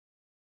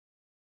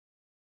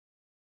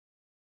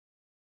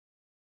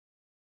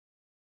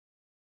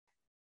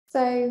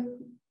So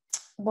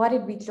why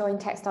did we join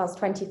Textiles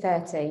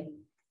 2030?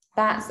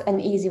 That's an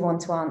easy one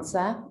to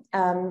answer.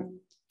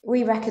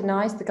 We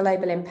recognise the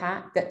global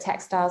impact that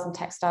textiles and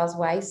textiles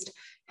waste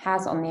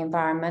has on the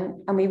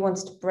environment, and we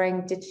wanted to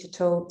bring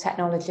digital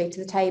technology to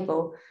the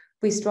table.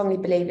 We strongly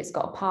believe it's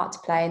got a part to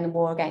play in the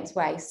war against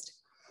waste.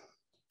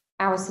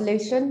 Our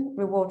solution,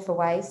 Reward for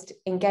Waste,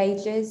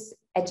 engages,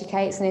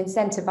 educates and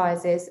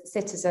incentivises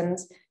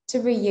citizens to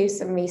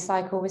reuse and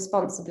recycle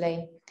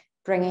responsibly,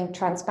 bringing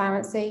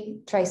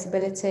transparency,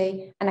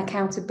 traceability and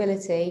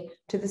accountability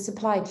to the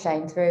supply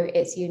chain through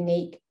its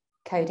unique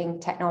coding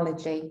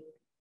technology.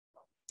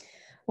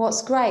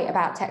 What's great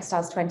about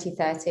Textiles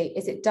 2030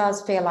 is it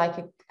does feel like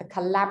a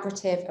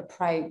collaborative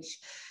approach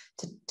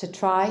to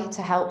try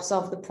to help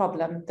solve the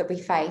problem that we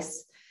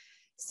face.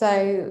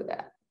 So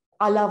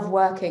I love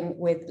working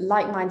with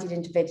like-minded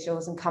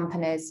individuals and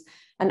companies,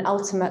 and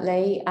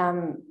ultimately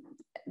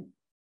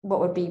what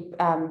would be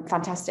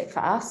fantastic for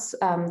us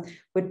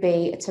would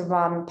be to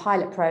run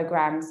pilot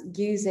programs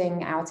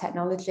using our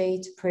technology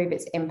to prove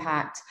its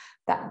impact.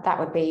 That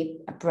would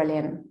be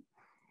brilliant.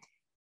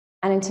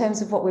 And in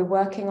terms of what we're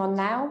working on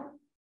now,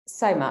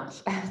 so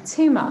much,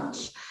 too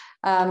much.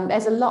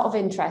 There's a lot of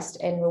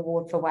interest in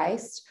Reward for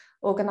Waste.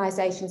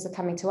 Organisations are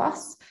coming to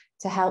us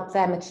to help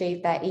them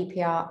achieve their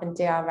EPR and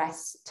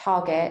DRS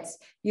targets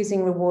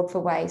using Reward for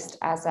Waste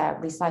as a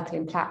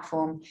recycling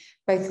platform,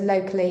 both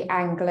locally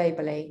and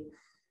globally.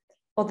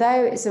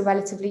 Although it's a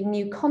relatively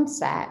new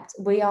concept,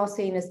 we are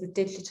seen as the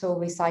digital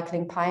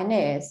recycling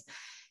pioneers.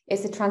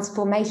 It's a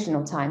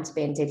transformational time to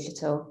be in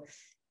digital.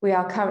 We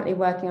are currently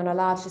working on a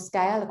larger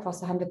scale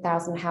across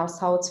 100,000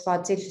 households for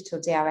our digital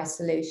DRS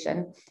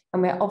solution,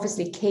 and we're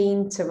obviously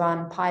keen to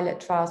run pilot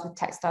trials with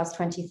Textiles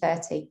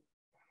 2030.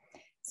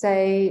 So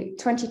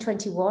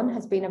 2021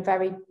 has been a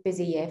very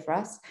busy year for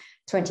us.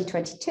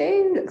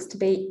 2022 looks to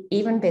be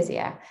even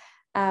busier.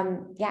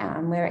 And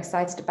we're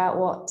excited about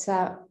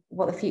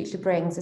what the future brings.